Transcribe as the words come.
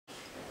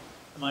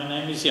My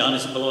name is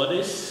Janis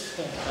Balodis.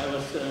 I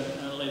was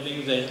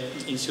leading the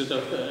Institute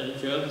of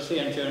Geodesy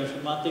and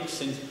Geoinformatics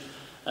since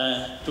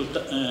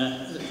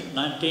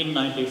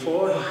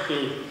 1994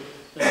 till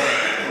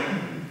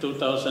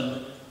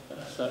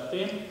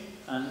 2013,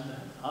 and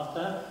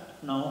after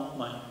now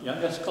my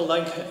youngest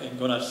colleague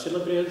Gunars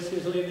Silabriedis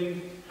is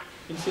leading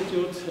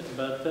institute,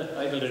 but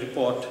I will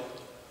report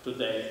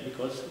today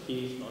because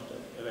he is not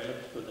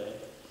available today.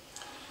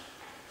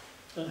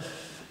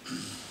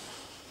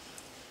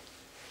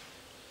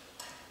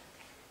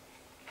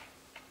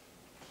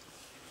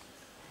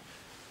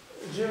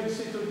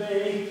 Geodesy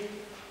today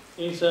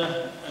is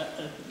a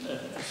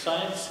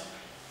science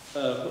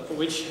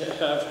which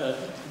have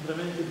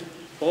implemented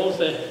all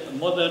the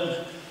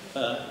modern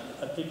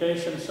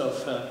applications of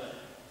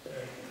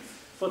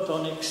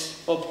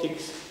photonics,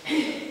 optics,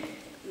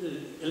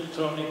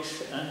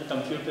 electronics and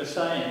computer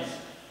science.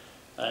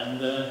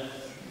 And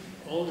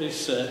all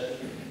this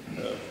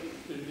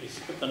is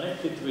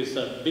connected with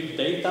big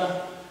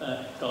data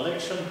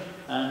collection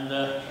and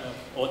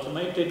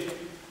automated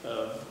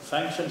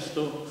functions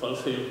to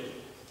fulfill.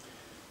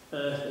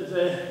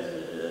 The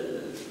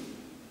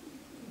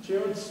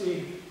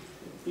geodesy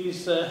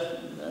is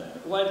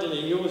widely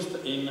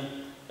used in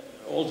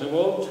all the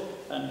world,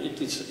 and it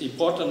is an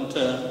important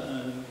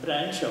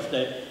branch of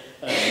the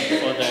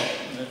for the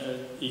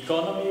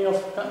economy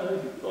of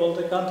all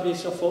the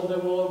countries of all the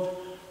world.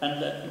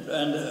 And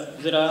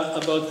there are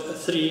about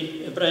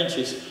 3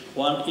 branches.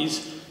 One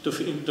is to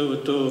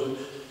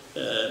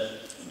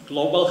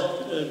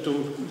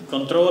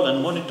control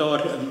and monitor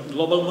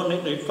global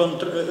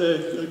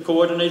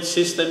coordinate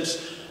systems.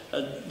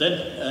 Then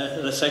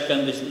the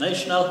second is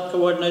national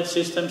coordinate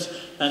systems,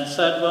 and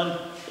third one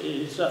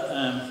is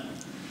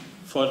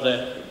for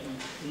the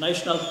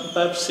national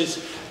purposes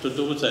to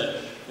do the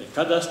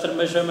cadastre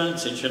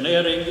measurements,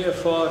 engineering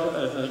for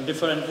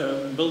different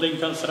building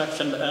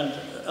construction and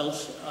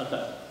else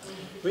other.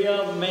 We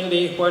are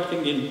mainly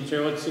working in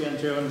geodesy and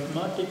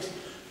geoinformatics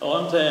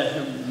on the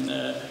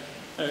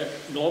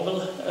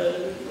global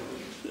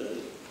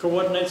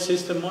coordinate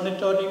system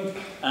monitoring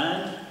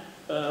and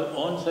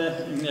on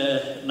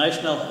the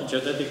national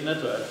geodetic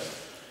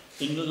networks.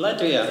 In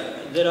Latvia,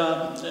 there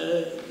are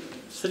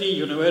 3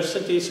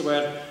 universities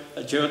where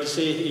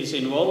geodesy is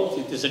involved.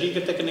 It is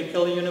Riga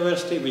Technical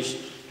University,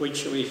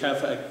 which we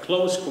have a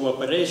close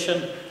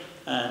cooperation,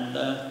 and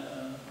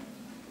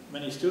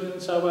many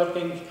students are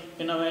working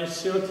in our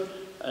institute,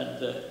 and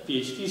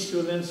PhD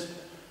students,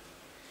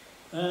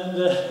 and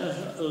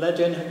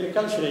Latvian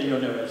Agricultural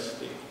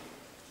University,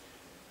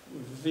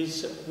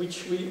 with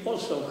which we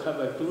also have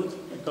a good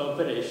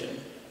cooperation.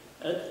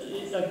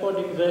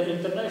 According to the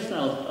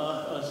international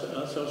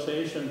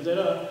association, there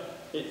are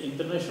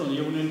International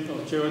Union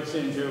of Geodesy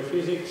and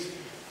Geophysics,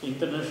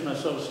 International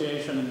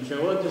Association in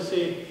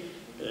Geodesy,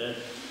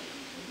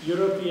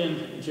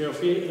 European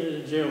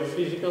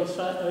Geophysical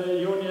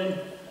Union,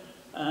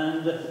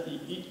 and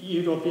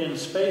European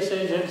Space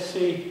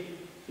Agency,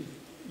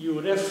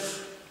 EUREF,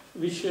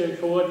 which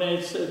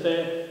coordinates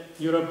the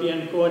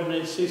European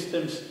coordinate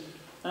systems,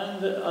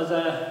 and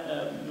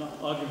other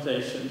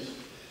organizations.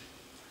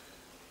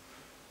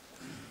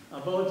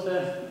 About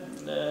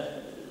the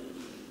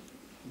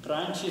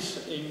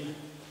branches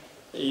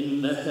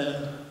in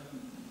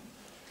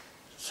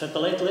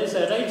satellite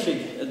laser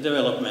ranging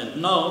development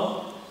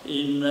now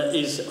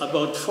is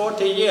about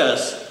 40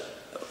 years.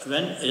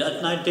 When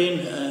at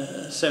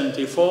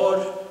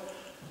 1974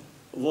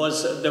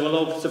 was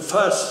developed the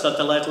first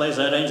satellite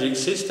laser ranging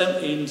system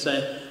in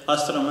the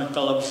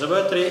astronomical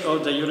observatory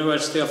of the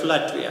University of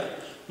Latvia.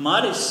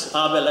 Maris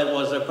Abele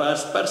was the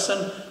first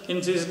person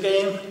in this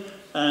game,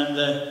 and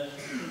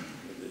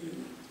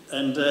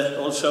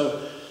also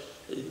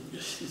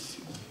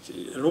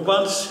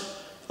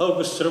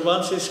August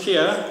Rubans is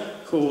here,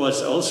 who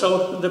was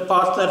also the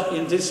partner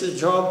in this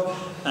job,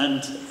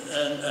 and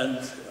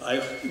I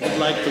would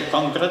like to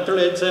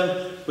congratulate them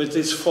with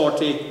this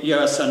 40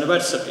 years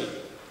anniversary.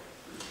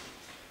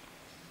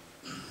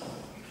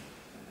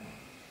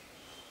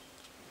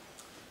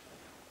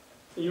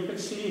 You can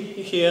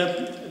see here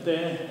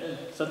the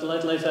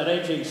satellite laser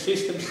ranging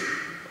systems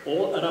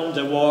all around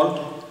the world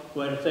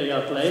where they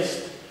are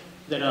placed.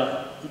 There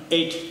are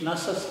 8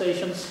 NASA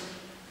stations,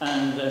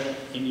 and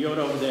in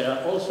Europe there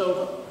are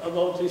also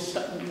about this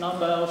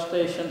number of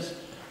stations,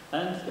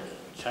 and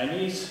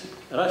Chinese,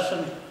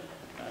 Russian,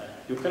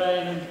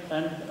 Ukrainian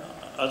and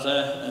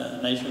other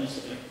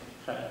nations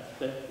have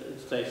the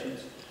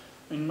stations.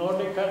 In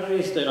Nordic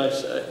countries there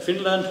is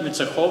Finland,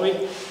 Metsähovi,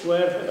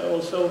 where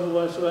also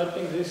was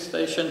working this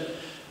station,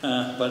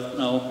 but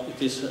now it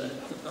is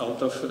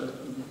out of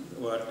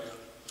work.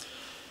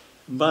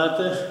 But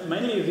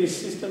mainly this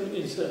system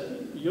is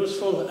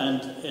useful,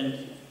 and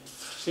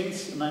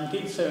since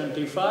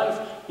 1975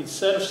 it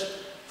serves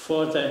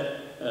for the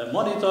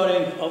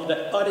monitoring of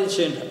the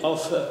origin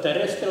of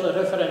terrestrial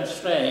reference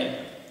frame.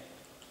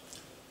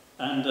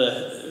 And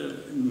the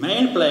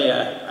main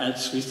player, and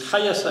with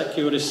highest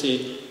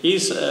accuracy,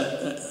 is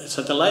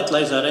satellite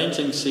laser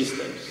ranging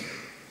systems.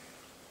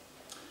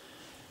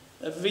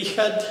 We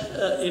had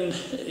in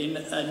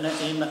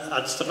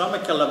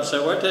astronomical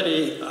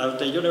observatory of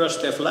the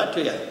University of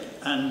Latvia,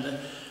 and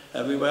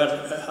we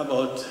were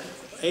about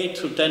 8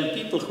 to 10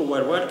 people who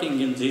were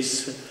working in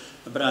this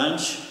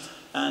branch.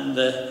 And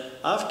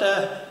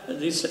after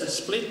this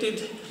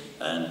splitted,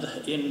 and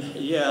in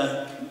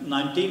year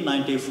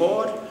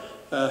 1994,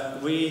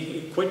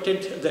 we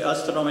quitted the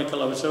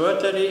astronomical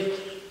observatory,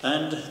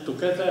 and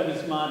together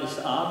with Maris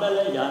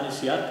Abele,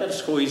 Janis,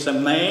 who is the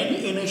main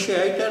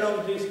initiator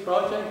of this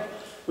project,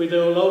 we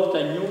developed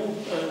a new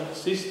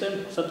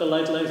system,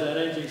 satellite laser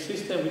ranging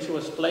system, which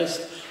was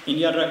placed in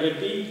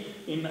Yarragadhi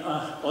in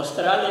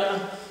Australia,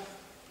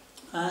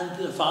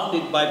 and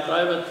funded by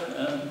private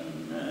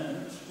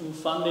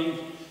funding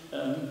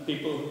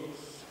people.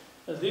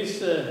 This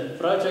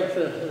project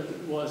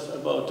was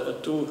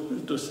about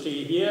 2 to 3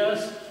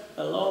 years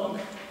long.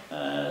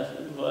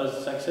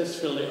 Was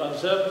successfully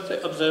observed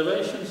the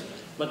observations,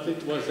 but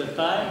it was a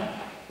time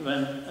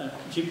when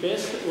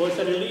GPS was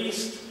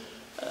released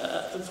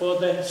for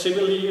the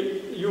civil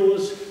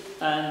use,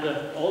 and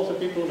also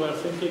people were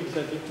thinking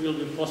that it will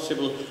be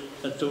possible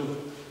to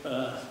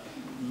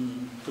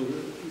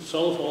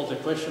solve all the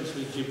questions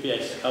with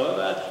GPS.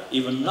 However,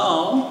 even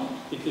now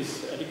it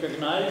is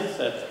recognized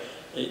that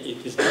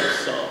it is not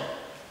so.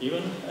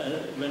 Even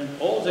when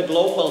all the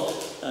global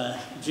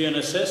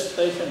GNSS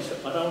stations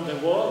around the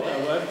world are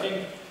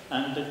working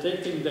and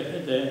taking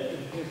the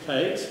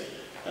heights,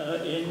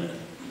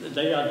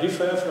 they are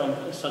differ from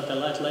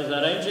satellite laser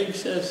ranging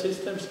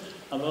systems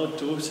about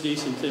 2-3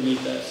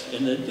 centimeters,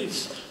 and it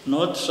is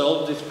not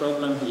solved this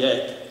problem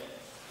yet.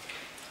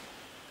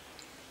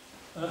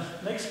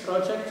 Next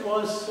project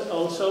was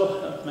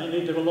also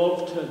mainly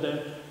developed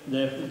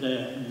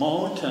the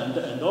mount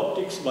and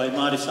optics by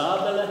Maris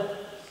Abele.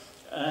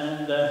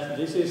 And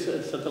this is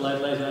a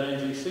satellite laser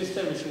ranging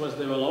system which was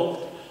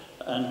developed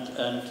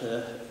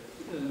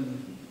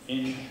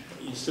in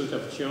Institute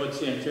of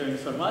Geodesy and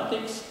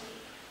Geoinformatics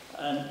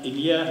and in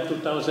year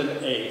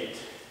 2008.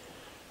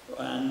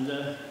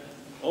 And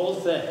all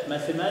the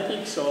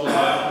mathematics, all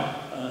the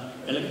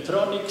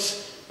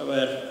electronics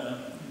were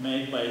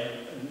made by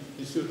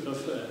Institute of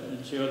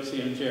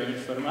Geodesy and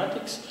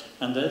Geoinformatics,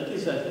 and that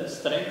is a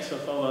strength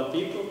of our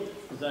people,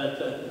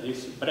 that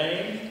this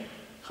brain,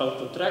 how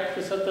to track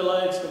the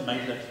satellites,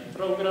 make the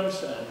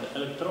programs and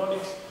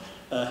electronics.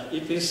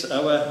 It is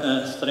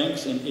our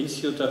strength in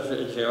Institute of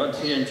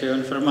Geodesy and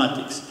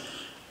Geoinformatics.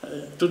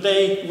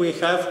 Today we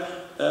have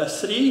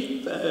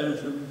 3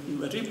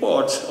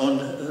 reports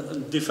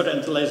on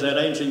different laser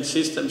ranging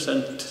systems,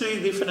 and 3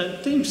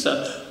 different teams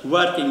are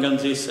working on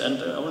this,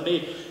 and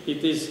only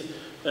it is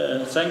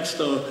thanks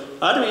to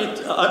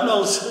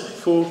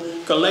Arnolds, who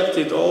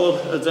collected all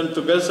of them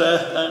together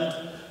and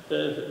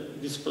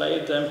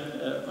displayed them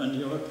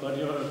for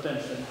your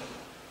attention.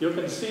 You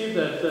can see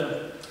that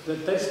the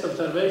test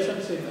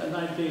observations in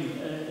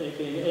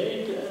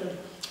 1988,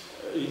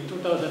 in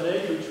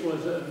 2008, which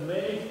was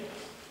made,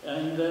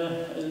 and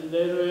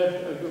they were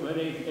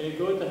very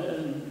good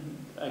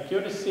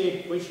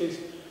accuracy,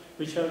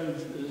 which are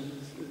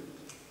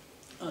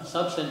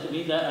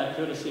sub-centimeter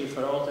accuracy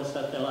for all the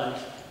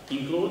satellites,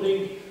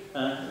 including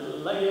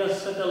layer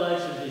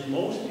satellites, which is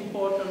most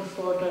important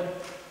for the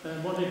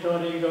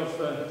monitoring of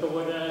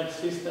coordinate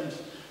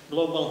systems,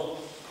 global,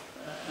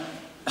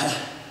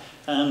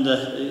 and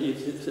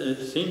it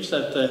seems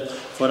that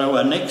for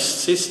our next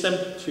system,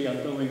 which we are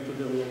going to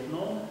develop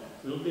now,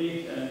 will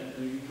be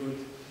good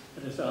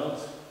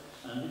results,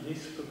 and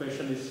this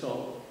question is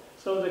solved.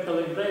 So the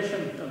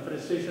calibration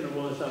precision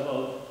was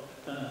about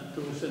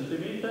 2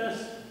 centimeters,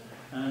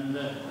 and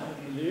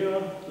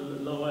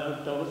lower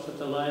Earth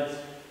satellites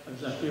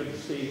have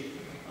accuracy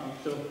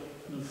up to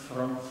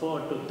from 4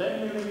 to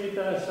 10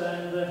 millimeters,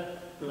 and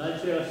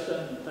larger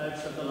type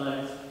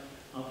satellites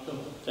up to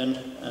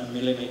 10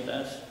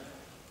 millimeters.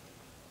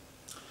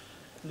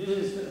 This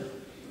is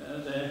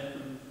the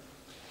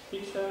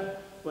picture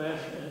where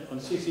on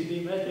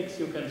CCD metrics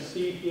you can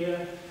see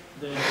here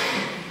the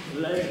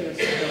larger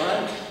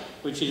satellite,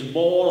 which is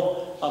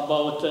ball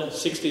about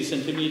 60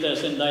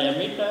 centimeters in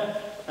diameter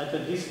at a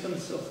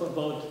distance of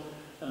about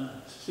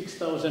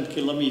 6,000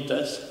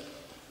 kilometers.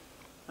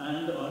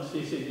 And on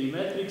CCD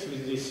metrics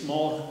with these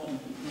small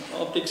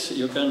optics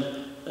you can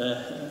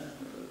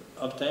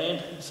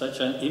obtain such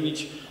an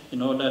image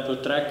in order to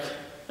track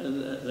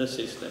the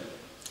system.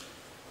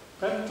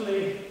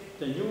 Currently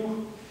the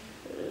new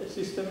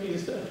system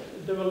is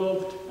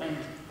developed, and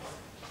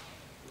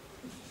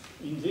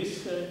in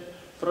this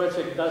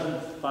project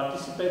doesn't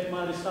participate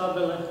Maris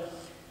Abele.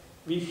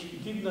 We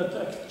did not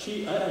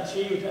achieve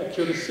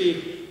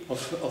accuracy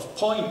of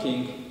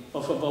pointing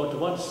of about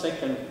 1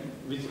 second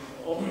with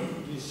all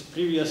these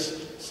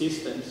previous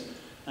systems.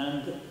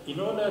 And in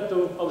order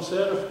to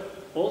observe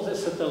all the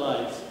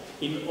satellites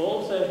in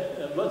all the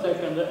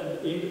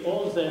in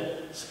all the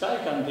sky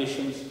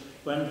conditions,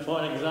 when,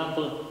 for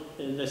example,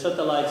 the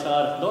satellites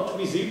are not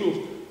visible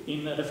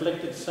in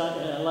reflected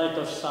light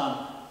of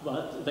sun,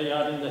 but they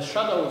are in the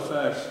shadow of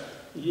Earth,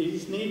 it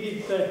is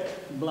needed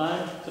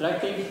blind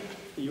tracking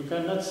you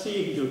cannot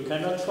see, you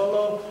cannot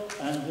follow,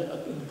 and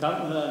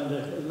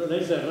the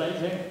laser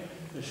ranging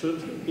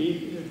should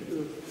be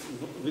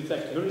with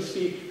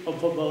accuracy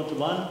of about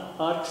 1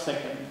 arc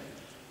second.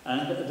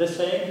 And the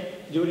same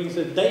during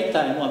the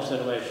daytime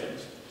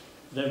observations.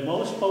 The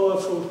most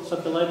powerful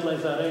satellite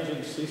laser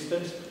ranging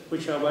systems,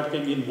 which are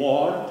working in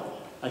war,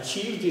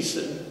 achieve these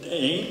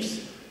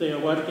aims. They are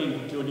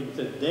working during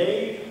the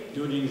day,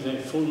 during the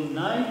full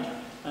night,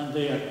 and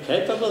they are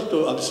capable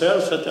to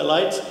observe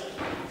satellites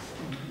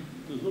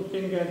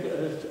looking at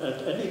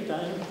any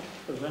time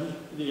when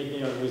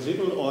they are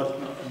visible or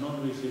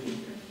non-visible.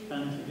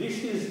 And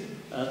this is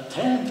an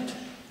attempt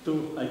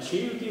to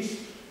achieve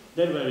this.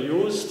 They were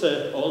used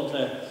all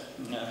the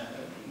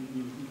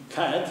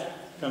CAD,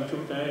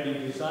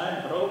 computer-aided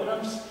design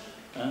programs,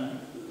 and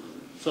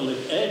solid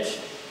edge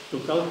to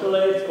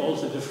calculate all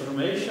the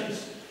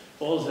deformations,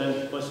 all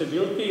the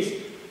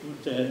possibilities.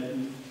 The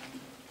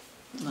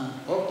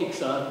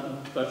optics are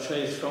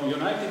purchased from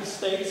United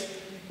States.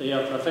 They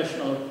are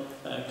professional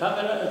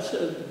cameras.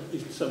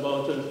 It's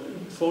about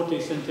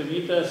 40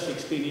 centimeters,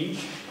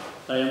 16-inch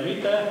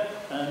diameter,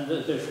 and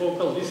the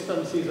focal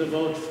distance is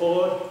about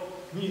 4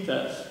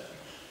 meters.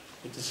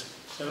 It is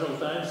several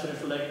times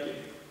reflected.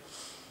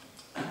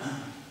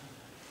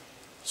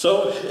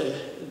 So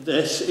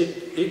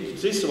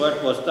this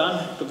work was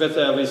done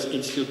together with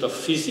Institute of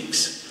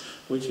Physics,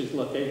 which is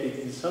located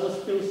in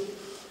Salaspils.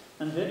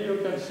 And then you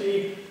can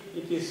see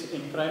it is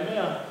in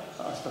Crimea,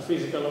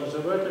 Astrophysical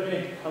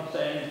Observatory,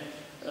 obtained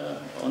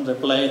on the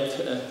plate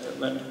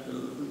when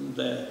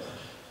the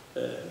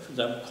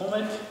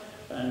comet,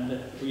 and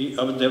we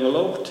have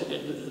developed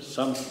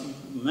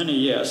many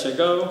years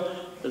ago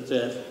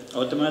the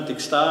automatic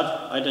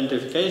star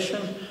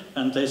identification,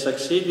 and they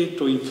succeeded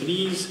to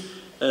increase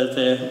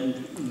the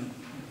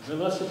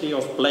velocity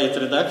of plate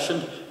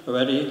reduction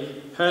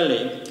very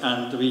highly.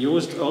 And we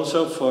used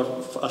also for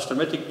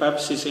astrometric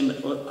purposes in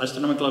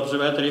Astronomical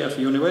Observatory of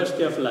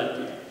University of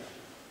Latvia.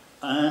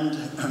 And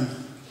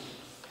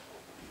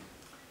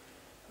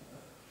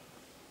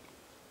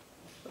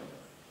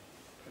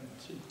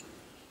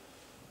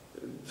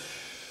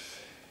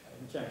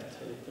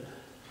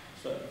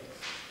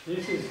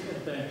this is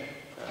the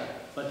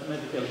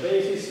mathematical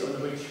basis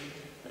on which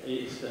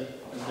is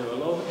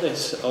developed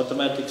this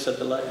automatic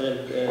satellite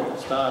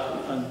star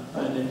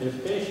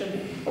identification.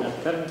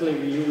 And currently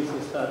we use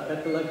the star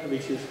catalog,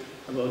 which is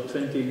about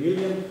 20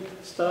 million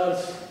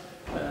stars,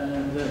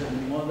 and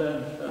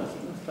modern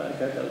star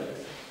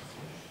catalogs.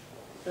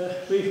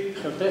 We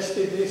have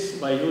tested this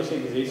by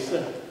using this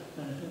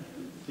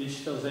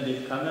digital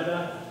zenith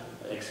camera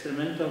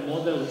experimental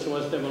model, which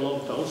was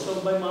developed also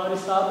by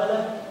Maris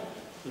Abele.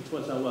 It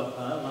was our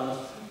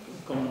last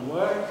common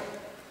work,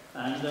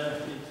 and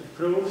it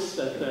proves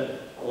that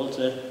all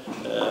the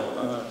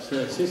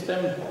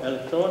system,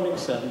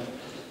 electronics and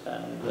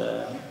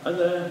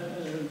other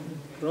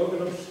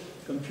programs,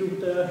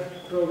 computer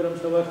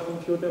programs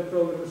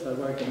are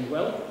working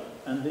well,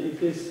 and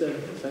it is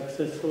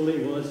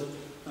successfully was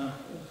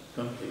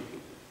completed.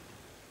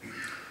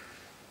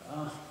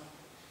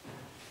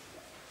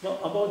 Well,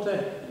 about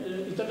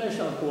the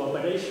international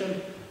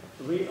cooperation,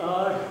 we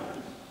are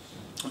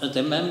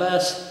the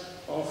members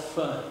of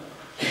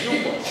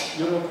EUPOS,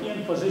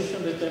 European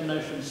Position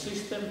Determination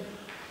System,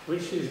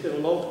 which is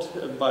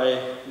developed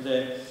by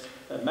the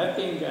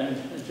mapping and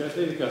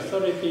geodetic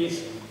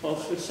authorities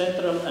of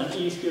Central and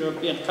East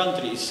European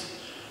countries.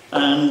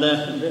 And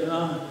there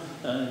are,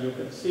 you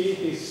can see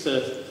this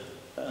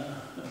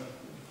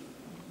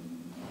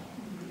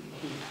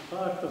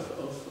part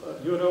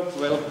of Europe,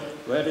 well,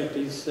 where it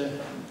is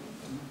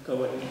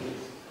covering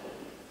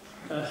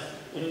this.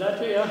 In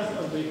Latvia,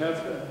 we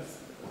have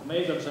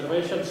made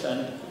observations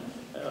and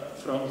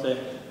from the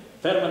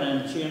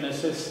permanent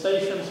GNSS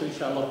stations,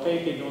 which are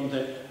located on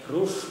the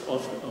roof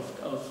of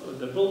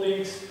the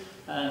buildings,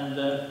 and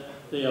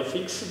they are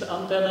fixed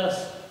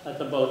antennas at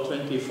about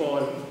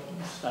 24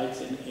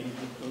 sites in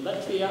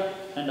Latvia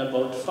and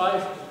about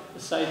 5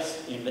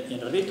 sites in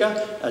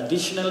Riga.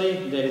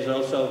 Additionally, there is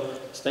also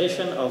a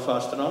station of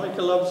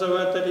Astronomical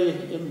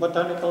Observatory in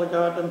Botanical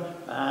Garden,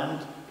 and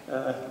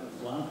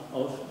one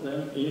of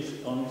them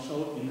is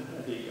also in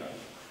Riga.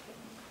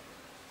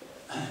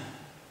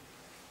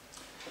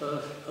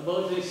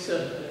 About this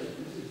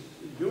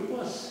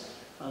EUPOS,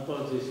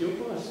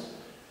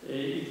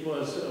 it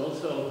was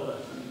also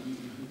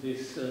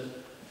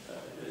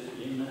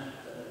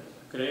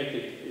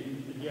created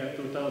in the year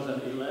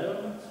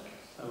 2011.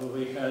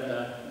 We had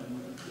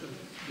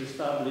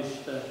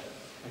established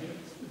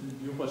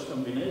EUPOS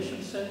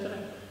Combination Center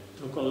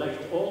to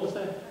collect all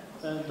the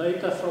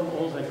data from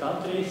all the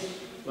countries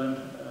when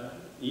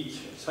each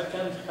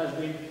second has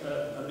been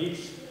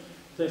reached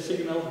the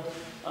signal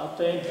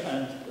obtained,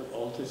 and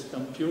all this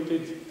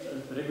computed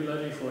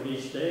regularly for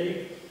each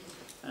day.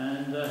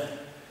 And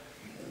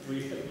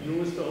we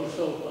used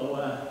also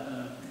our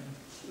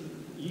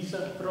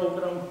ESA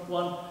program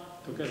one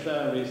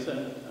together with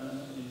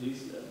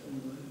these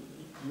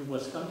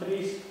EUPOS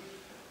countries.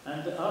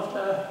 And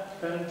after,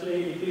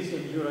 currently it is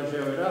in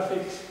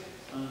Eurogeographics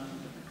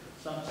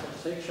some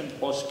section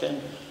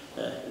scan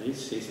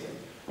this system.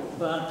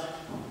 But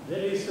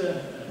there is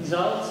a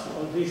result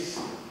of this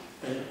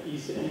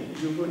is a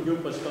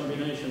UPOS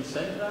combination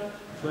center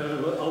where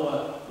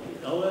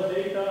our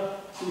data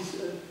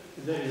is,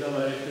 there is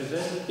our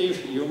representative,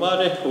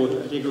 Umare, who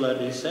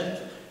regularly sends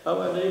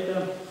our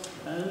data,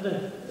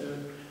 and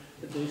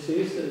this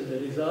is the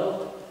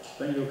result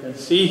when you can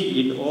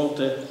see in all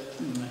the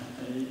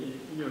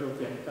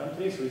European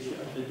countries which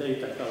are the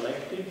data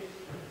collected.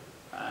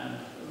 And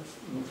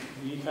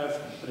we have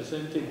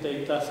presented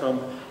data from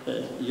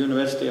the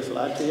University of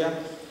Latvia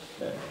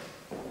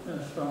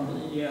from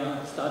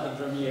starting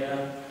from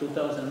year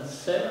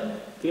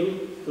 2007 till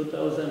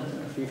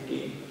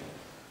 2015.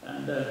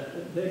 And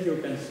there you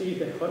can see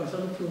the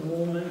horizontal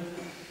movement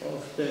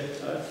of the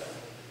Earth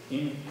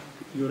in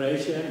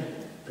Eurasian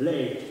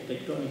plate,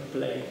 tectonic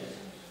plate.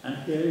 And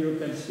here you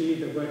can see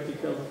the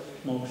vertical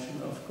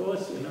motion. Of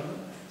course,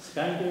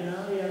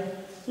 Scandinavia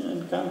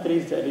and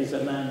countries, there is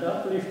a land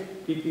uplift.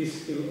 It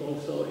is still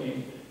also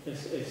in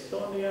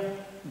Estonia,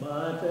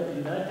 but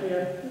in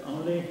Latvia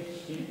only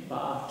in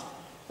part.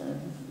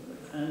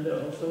 And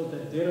also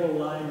the zero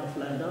line of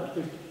land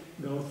uplift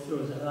goes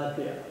through the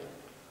Latvia.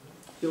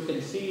 You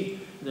can see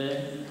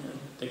the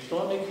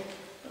tectonic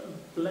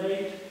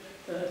plate,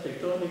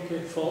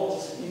 tectonic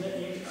faults in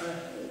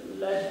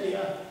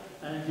Latvia,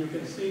 and you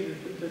can see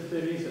that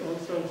there is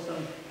also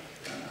some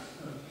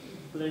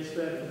place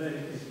where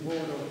it is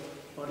more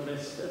or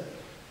less,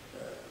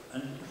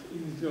 and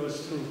it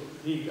goes through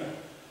Riga.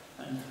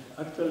 And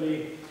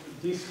actually,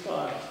 this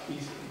part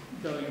is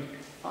going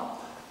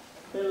up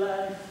the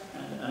land,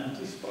 and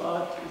this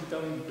part is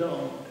going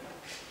down.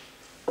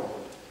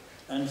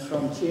 And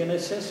from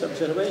GNSS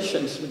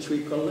observations, which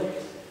we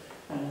collect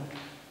and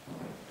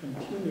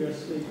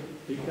continuously,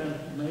 we can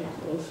make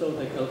also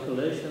the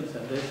calculations,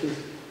 and this is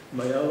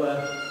by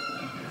our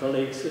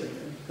colleagues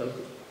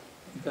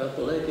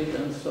calculated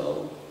and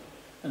solved.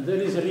 And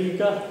there is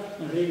Riga.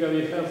 In Riga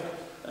we have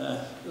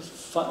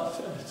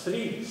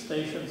 3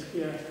 stations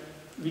here,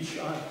 which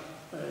are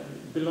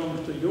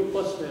belong to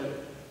UPOS, where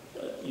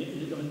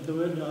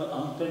individual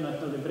antenna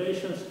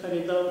calibrations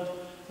carried out.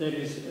 There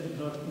is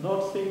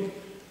northing,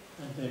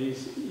 and there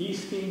is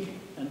easting,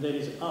 and there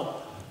is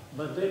up.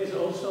 But there is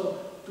also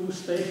 2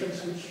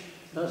 stations which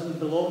doesn't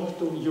belong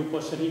to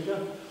UPOS Riga,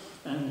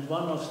 and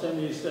one of them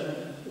is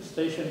a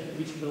station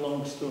which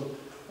belongs to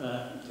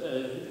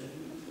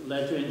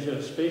Latvian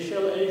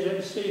Geospatial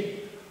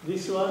Agency,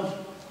 this one,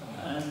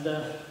 and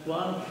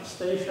one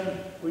station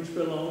which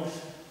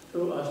belongs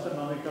to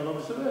Astronomical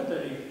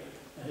Observatory.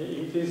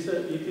 It is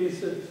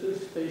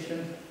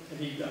station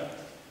Riga.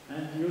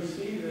 And you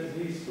see that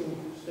these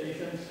 2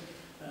 stations,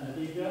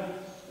 Riga,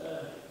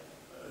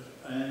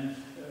 and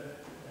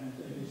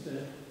there is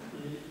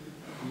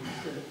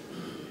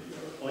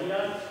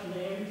Oyat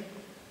named,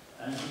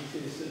 and this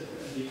is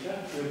Riga.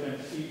 You can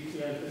see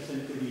here the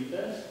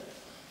centimeters.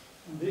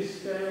 This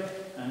scale,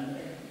 and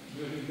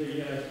during the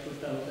year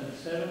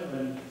 2007,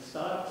 when it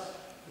starts,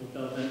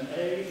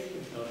 2008,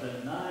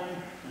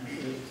 2009, and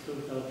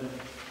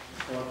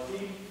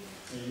 2014,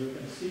 you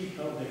can see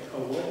how the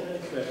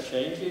coordinates were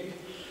changing,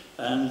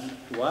 and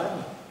why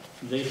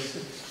this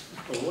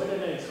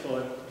coordinates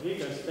for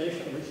Riga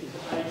station, which is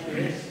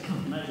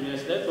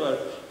IGS network,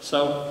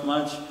 so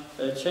much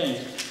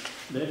changed.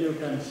 There you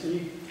can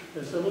see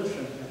the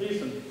solution, the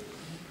reason.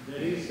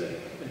 There is a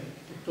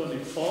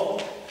tectonic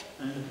fault,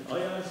 and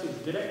IOS is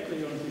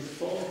directly on this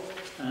fault,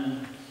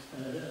 and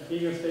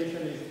Riga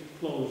station is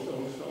closed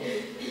also.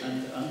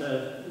 And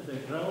under the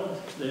ground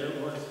there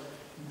was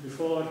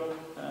before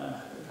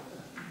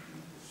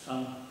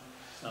some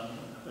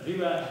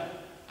river,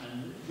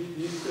 and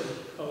this,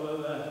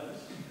 however,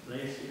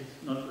 place is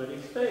not very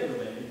stable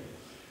maybe.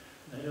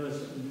 There was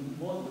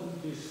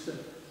this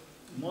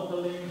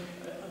modeling,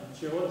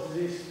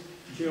 geologist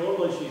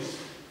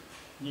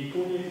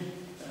Nikulin,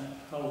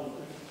 how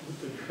it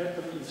could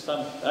happen if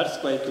some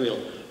earthquake will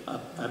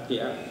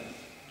appear.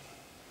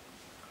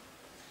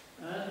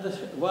 And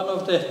one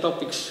of the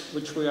topics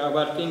which we are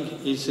working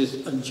is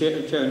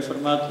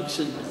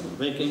geoinformatics,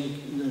 making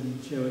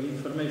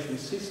geoinformation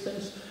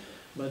systems.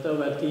 But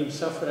our team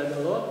suffered a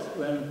lot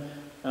when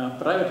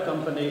private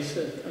companies,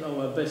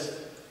 our best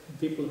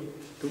people,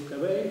 took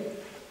away,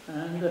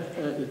 and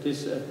it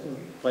is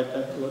quite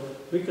a lot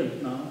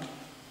weakened now.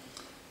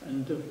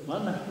 And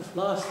one of the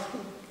last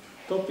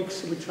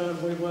topics which are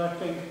we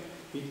working,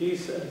 it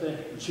is the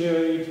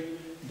geoid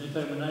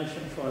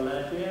determination for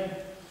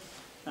Latvia.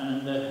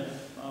 And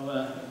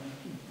our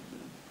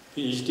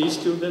PhD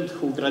student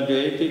who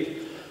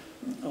graduated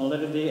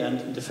already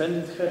and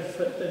defended her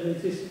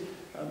thesis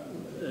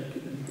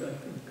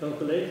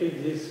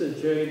calculated this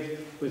geoid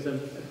with a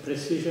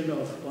precision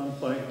of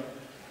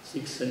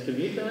 1.6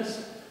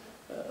 centimeters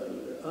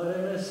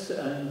RMS,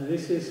 and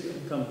this is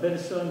in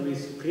comparison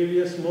with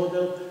previous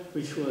model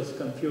which was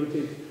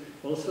computed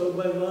also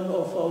by one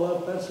of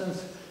our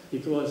persons.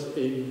 It was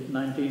in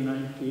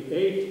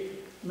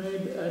 1998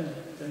 made,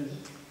 and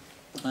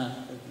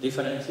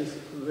differences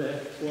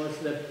was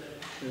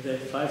the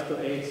 5 to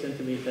 8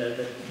 centimeter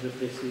the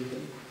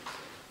precision.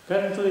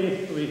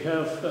 Currently, we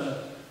have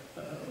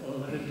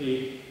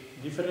already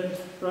different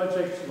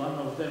projects. One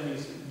of them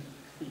is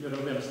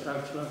European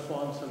structural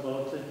fonts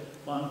about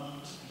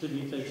 1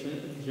 centimeter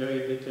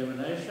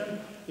geodetermination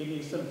in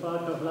eastern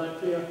part of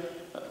Latvia.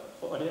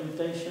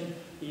 Orientation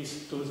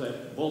is to the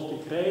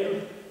Baltic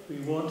Rail. We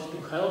want to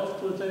help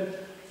to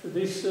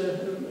this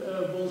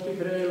Baltic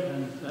Rail,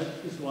 and that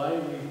is why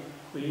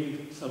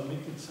we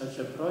submitted such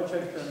a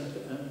project,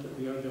 and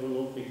we are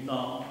developing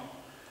now.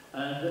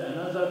 And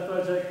another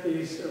project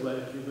is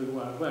where we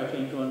are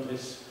working on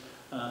this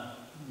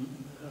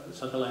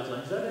satellite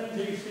laser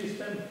ranging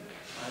system,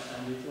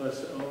 and it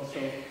was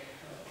also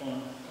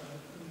on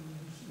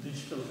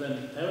digital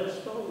Zenith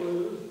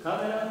telescope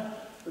camera.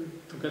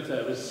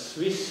 Together with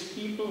Swiss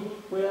people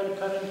we are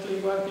currently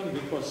working,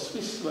 because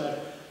Swiss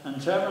and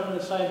German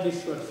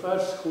scientists were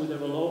first who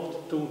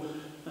developed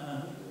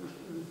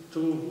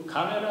two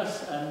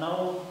cameras, and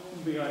now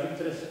we are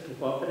interested to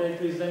cooperate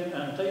with them,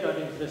 and they are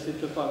interested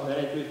to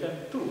cooperate with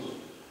them too.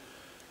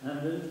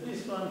 And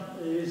this one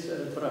is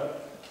a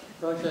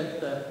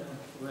project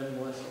when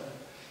was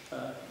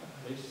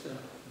this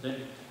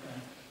Zenith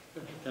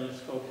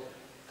telescope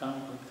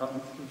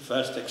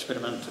first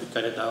experiment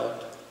carried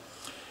out.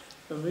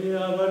 We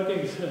are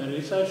working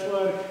research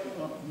work.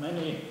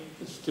 Many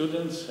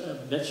students,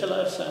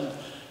 bachelors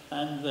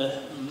and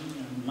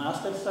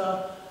masters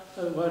are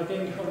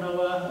working on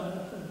our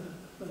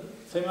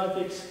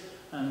thematics,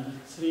 and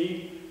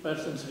 3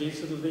 persons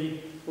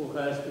recently who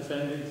has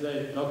defended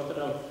their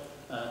doctoral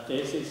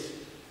thesis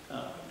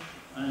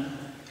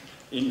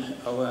in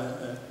our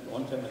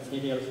on the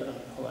materials at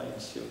our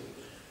institute.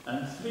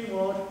 And 3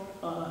 more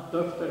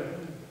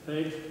doctorate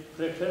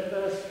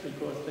pretenders,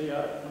 because they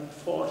are on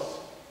 4th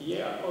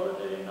year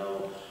already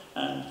now,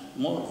 and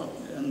more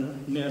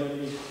and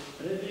nearly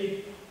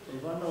ready.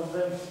 One of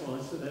them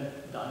was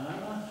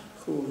Diana,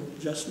 who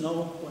just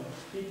now was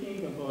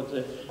speaking about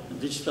the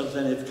digital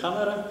Zenith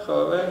camera.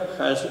 However,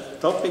 her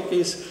topic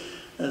is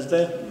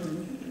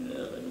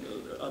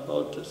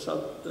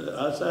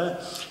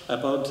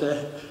about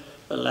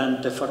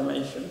land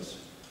deformations.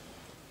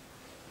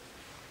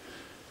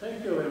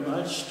 Thank you very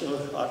much to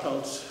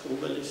Arnolds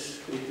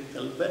Hubelis, who did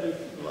a very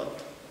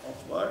lot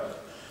of work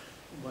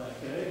by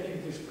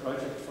creating this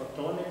project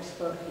Photonics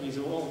for his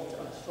work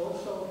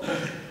also.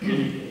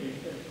 He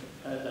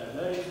had a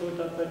very good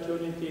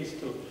opportunities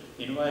to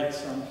invite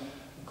some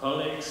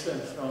colleagues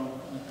from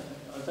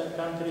other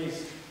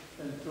countries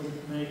to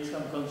make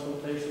some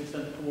consultations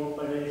and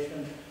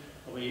cooperation.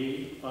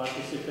 We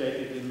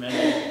participated in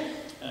many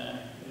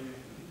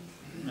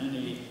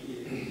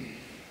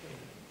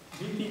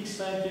meetings,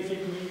 scientific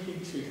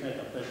meetings. We had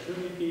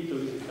opportunity to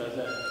visit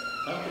other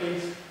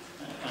countries,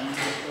 and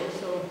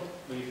also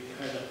we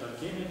had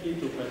opportunity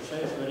to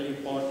purchase very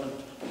important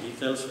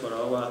details for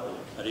our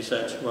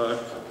research work.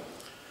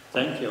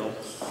 Thank you.